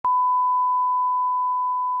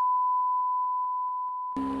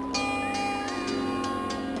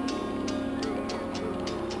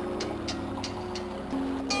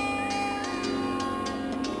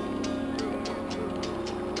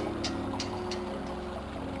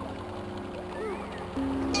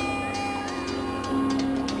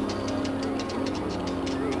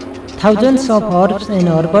Thousands of herbs and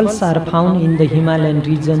herbals are found in the Himalayan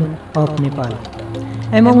region of Nepal.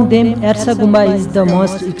 Among them, Yarshagumba is the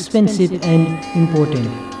most expensive and important.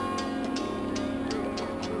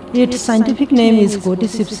 Its scientific name is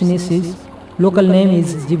cordyceps sinesis, local name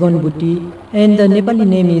is Jivanbuti, and the Nepali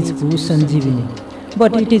name is Bhusanjivini,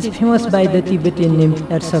 but it is famous by the Tibetan name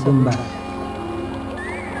Yarshagumba.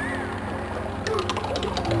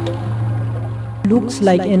 Looks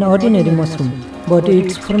like an ordinary mushroom, but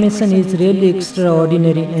its formation is really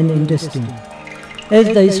extraordinary and interesting. As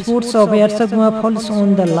the spores of Yarsagumba falls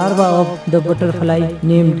on the larva of the butterfly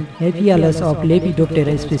named Apialus of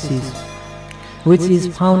Lepidoptera species, which is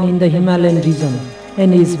found in the Himalayan region,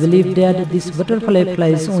 and is believed that this butterfly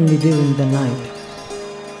flies only during the night.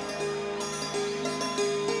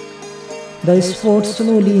 The spores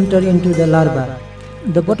slowly enter into the larva.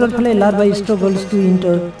 The butterfly larva struggles to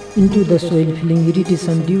enter into the soil, feeling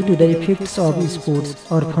irritation due to the effects of spores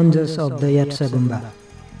or fungus of the Yarshagumba.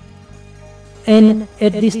 And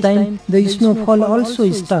at this time, the snowfall also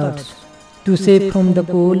starts. To save from the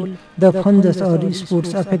cold, the fungus or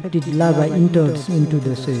spores affected larva enters into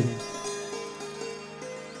the soil.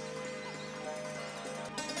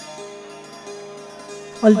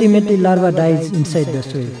 Ultimately, larva dies inside the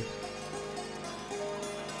soil.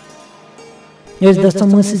 As the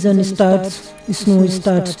summer season starts, snow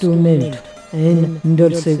starts to melt and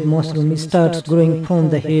needle-shaped mushroom starts growing from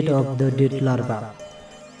the head of the dead larva.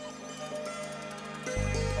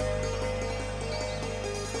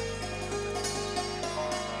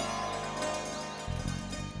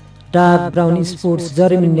 Dark brown spores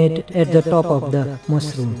germinate at the top of the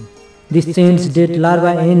mushroom. This changes dead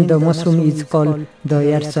larva and the mushroom is called the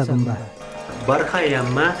Yarshagumba.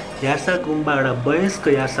 बर्खायाममा yarsagumba एउटा वयस्क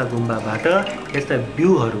यार्सागुम्बाबाट यस्ता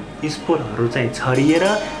बिउहरू स्पोरहरू चाहिँ छरिएर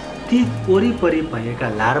ती वरिपरि भएका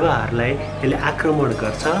लार्भाहरूलाई यसले आक्रमण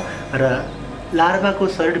गर्छ र लार्भाको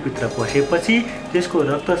शरीरभित्र पसेपछि त्यसको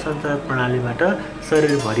रक्त सञ्चार प्रणालीबाट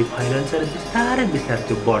शरीरभरि फैलन्छ र बिस्तारै बिस्तारै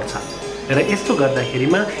त्यो बढ्छ र यस्तो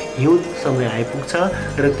गर्दाखेरिमा हिउँद समय आइपुग्छ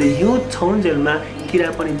र त्यो हिउँद छौन्जेलमा किरा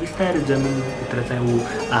पनि बिस्तारै जमिनभित्र चाहिँ ऊ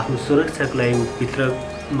आफ्नो सुरक्षाको लागि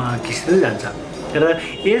भित्रमा घिस्दै जान्छ र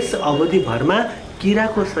यस अवधिभरमा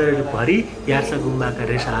किराको शरीरभरि यार्सागुम्बाका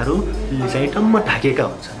रेसाहरूले चाहिँ टम्म ढाकेका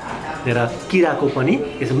हुन्छन् र किराको पनि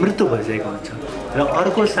यस मृत्यु भइसकेको हुन्छ र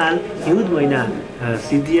अर्को साल हिउँद महिना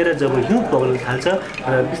सिद्धिएर जब हिउँ बग्न थाल्छ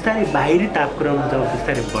र बिस्तारै बाहिरी तापक्रम जब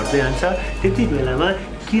बिस्तारै बढ्दै जान्छ त्यति बेलामा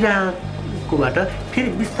किराकोबाट फेरि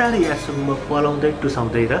बिस्तारै यार्सागुम्बा पलाउँदै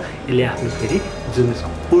टुसाउँदै र यसले आफ्नो फेरि जुन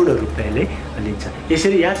सम्पूर्ण रूपमा यसले लिन्छ।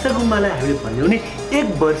 यसरी यार्सागुम्बालाई हामीले भन्यौँ नि एक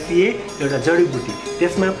वर्षीय एउटा जडीबुटी,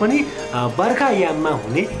 त्यसमा पनि बर्खायाममा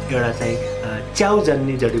हुने एउटा चाहिँ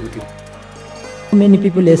च्याउजन्ने जडीबुटी। Many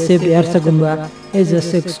people accept Yarshagumba as a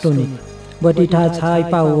sex tonic, but it has high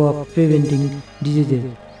power of preventing diseases,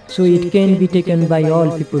 so it can be taken by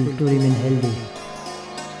all people to remain healthy.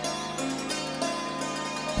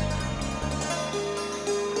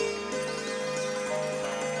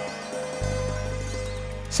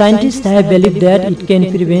 Scientists have believed that it can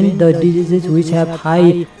prevent the diseases which have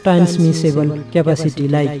high transmissible capacity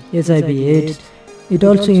like HIV/AIDS. It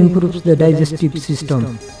also improves the digestive system.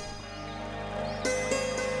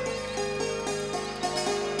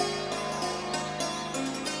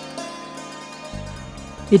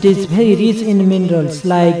 It is very rich in minerals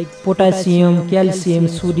like potassium, calcium,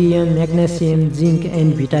 sodium, magnesium, zinc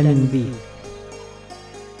and vitamin B.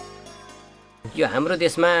 यो हाम्रो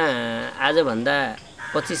देशमा आजभन्दा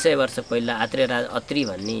 2500 वर्ष पहिला आत्रेयराज अत्री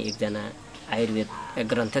भन्ने एकजना आयुर्वेद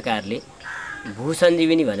ग्रन्थकारले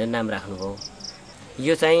भूसञ्जीविनी भनेर नाम राख्नुभयो।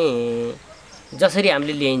 यो चाहिँ जसरी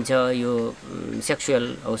हामीले लिइन्छ यो सेक्सुअल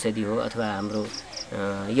औषधि हो अथवा हाम्रो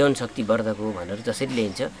यौन शक्ति वर्धक हो भनेर जसरी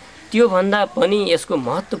लिइन्छ, त्यो भन्दा पनि यसको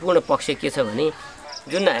महत्त्वपूर्ण पक्ष के छ भने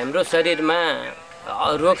जुन हाम्रो शरीरमा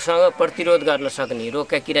रोगसँग प्रतिरोध गर्न सक्ने,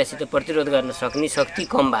 रोगका किरासित प्रतिरोध गर्न सक्ने शक्ति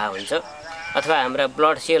कम भए हुन्छ अथवा हाम्रा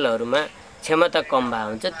ब्लड सेलहरूमा क्षमता कम भए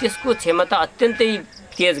हुन्छ, त्यसको क्षमता अत्यन्तै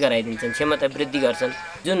तेज गराइदिन्छन्, क्षमता वृद्धि गर्छन्।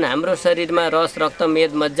 जुन हाम्रो शरीरमा रस, रक्त,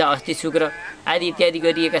 मेद, मज्जा, अस्थि, शुक्र आदि इत्यादि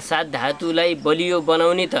गरिएका 7 धातुलाई बलियो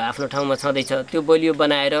बनाउने त आफ्नो ठाउँमा छँदैछ, त्यो बलियो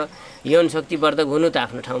बनाएर यौन शक्ति वर्धक हुनु त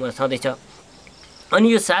आफ्नो ठाउँमा छँदैछ। अनि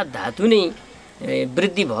यो 7 धातु नै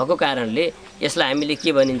वृद्धि भएको कारणले यसलाई हामीले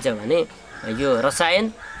के भनिन्छ भने यो रसायन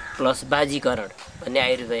प्लस बाजीकरण भन्ने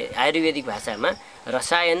आयुर्वेदिक भाषामा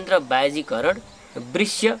रसायन र बाजीकरण,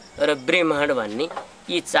 वृष्य र ब्रह्माण्ड भन्ने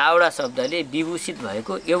यी चावडा शब्दले विभूषित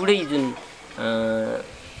भएको एउटै जुन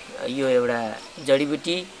यो एउटा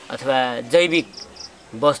जडीबुटी अथवा जैविक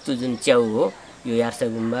वस्तु जुन च्याउ हो यो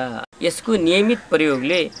यार्सगुम्बा, यसको नियमित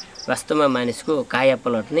प्रयोगले वास्तवमा मानिसको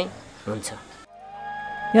कायापलट नै हुन्छ।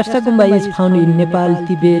 Yarshagumba is found in Nepal,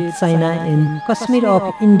 Tibet, China and Kashmir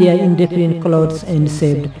of India in different colors and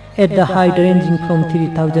shaped at the height ranging from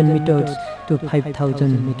 3000 meters to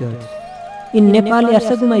 5000 meters. In Nepal,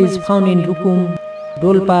 Yarshagumba is found in Rukum,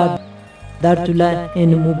 Dolpa, Darchula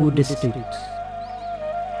and Mugu districts.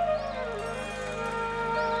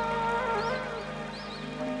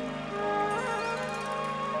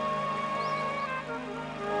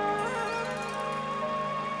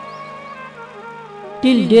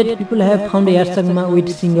 Till date, people have found Yarshagumba with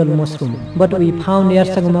single mushroom, but we found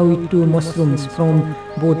Yarshagumba with 2 mushrooms from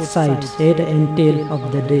both sides, head and tail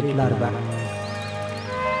of the dead larva.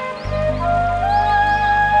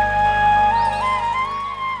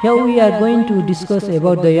 Here we are going to discuss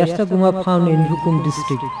about the Yarshagumba found in Rukum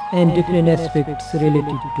district and different aspects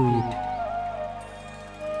related to it.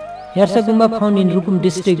 Yarshagumba found in Rukum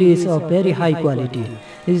district is of very high quality.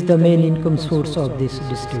 It is the main income source of this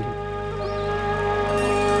district.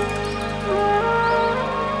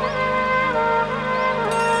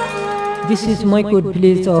 This is Moikot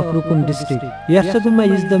village of Rukum district. Yarshagumba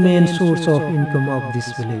is the main source of income of this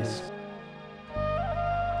village.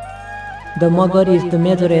 The Magar is the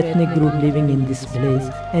major ethnic group living in this village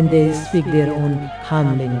and they speak their own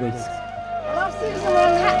Ham language.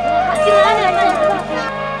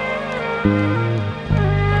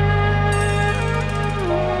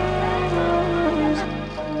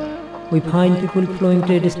 We find people following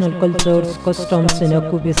traditional cultures, customs and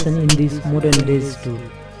occupation in these modern days too.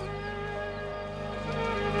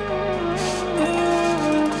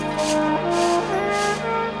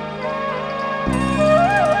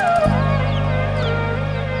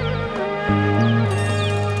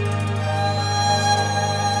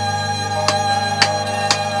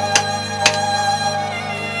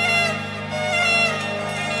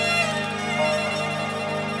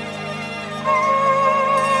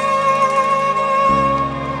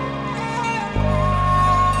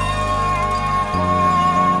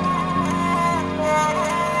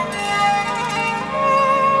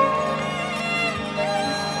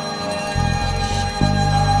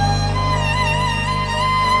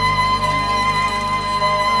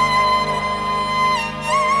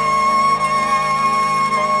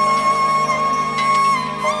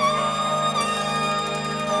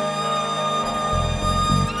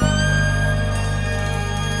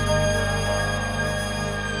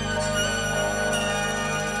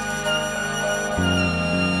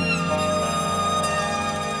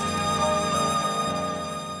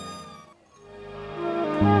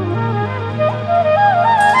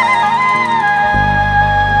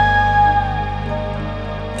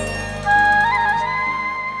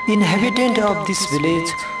 Inhabitants of this village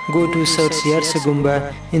go to search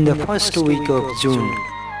Yarsagumba in the first week of June.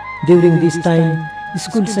 During this time,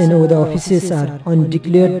 schools and other offices are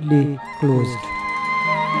undeclaredly closed.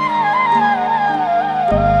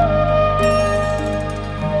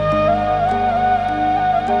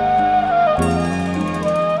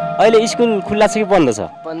 अहिले school खुल्ला छ कि बन्द छ?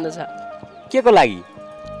 बन्द छ। के को लागि?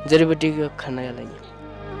 जडीबुटीको खानका लागि।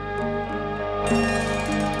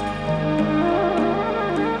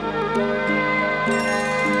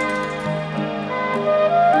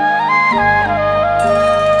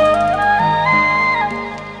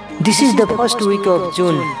 This is the first week of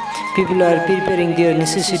June. People are preparing their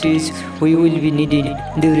necessities we will be needing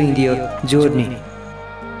during their journey.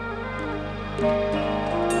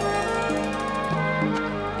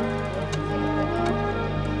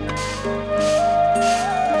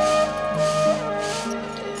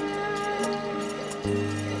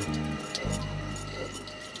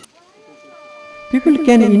 People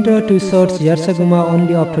can enter to search Yarshagumba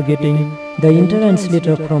only after getting the entrance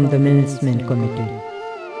letter from the management committee.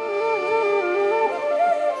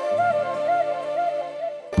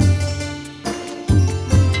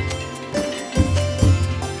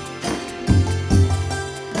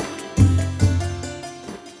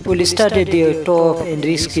 People started their tough and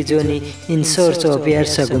risky journey in search of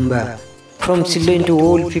Yarshagumba. From children to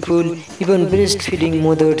old people, even breastfeeding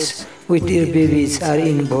mothers with their babies are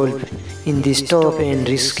involved in this tough and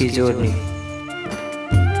risky journey.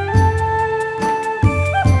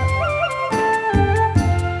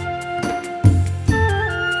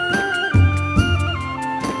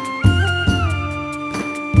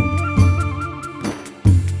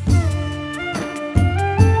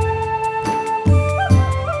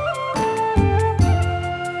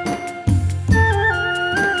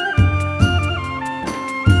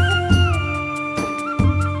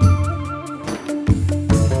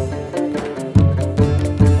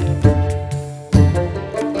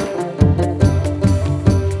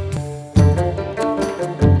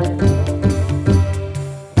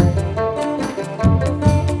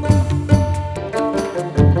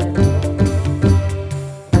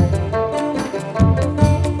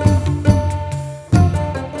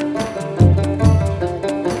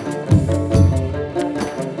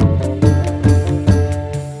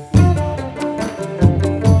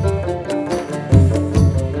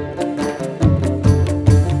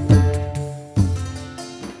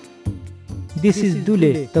 This is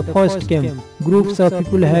Dule, the first camp. Groups of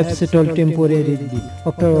people have settled temporarily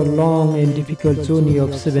after a long and difficult journey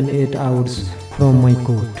of 7-8 hours from my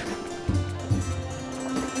court.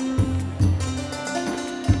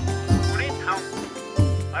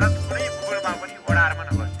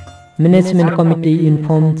 Management committee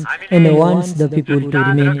informs and warns the people to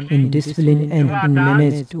remain in discipline and in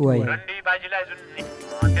managed way.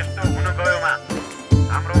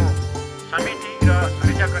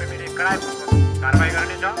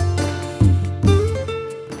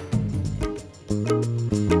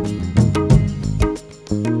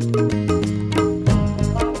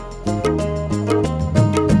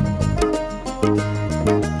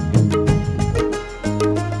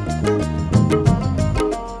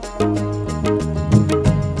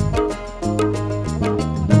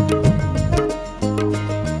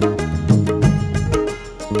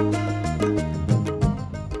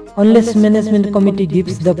 Unless management committee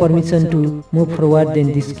gives the permission to move forward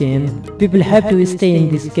in this camp, people have to stay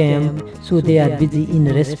in this camp so they are busy in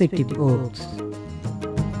respective works.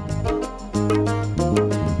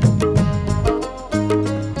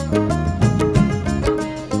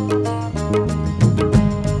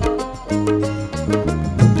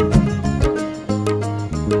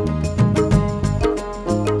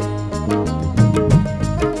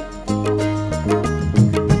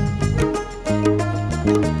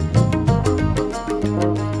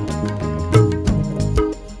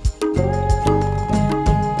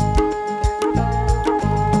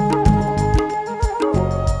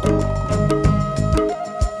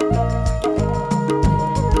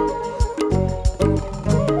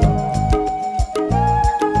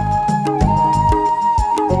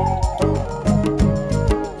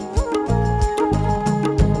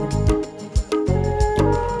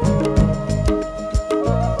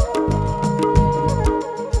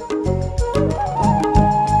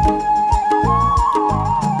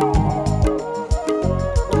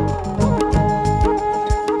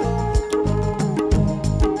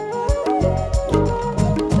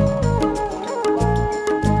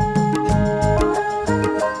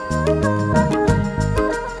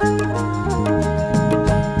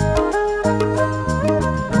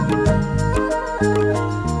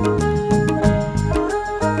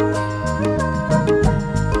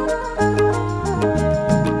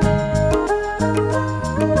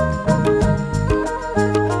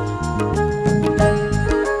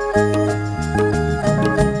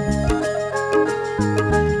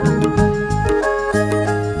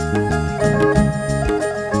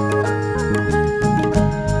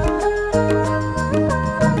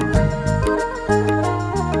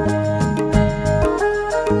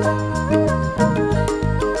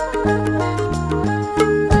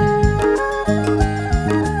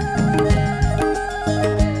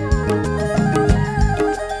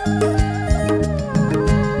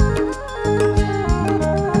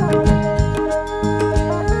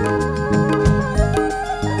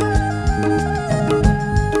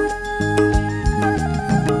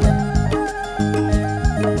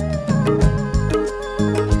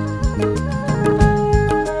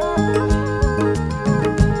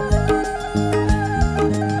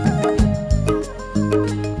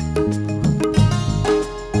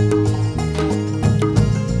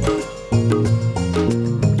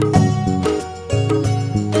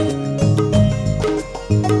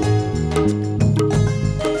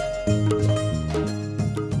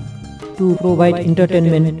 To provide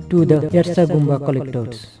entertainment to the Yarshagumba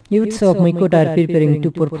collectors. Youths of my court are preparing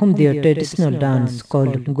to perform their traditional dance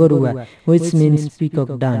called Gorua, which means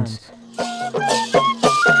peacock dance.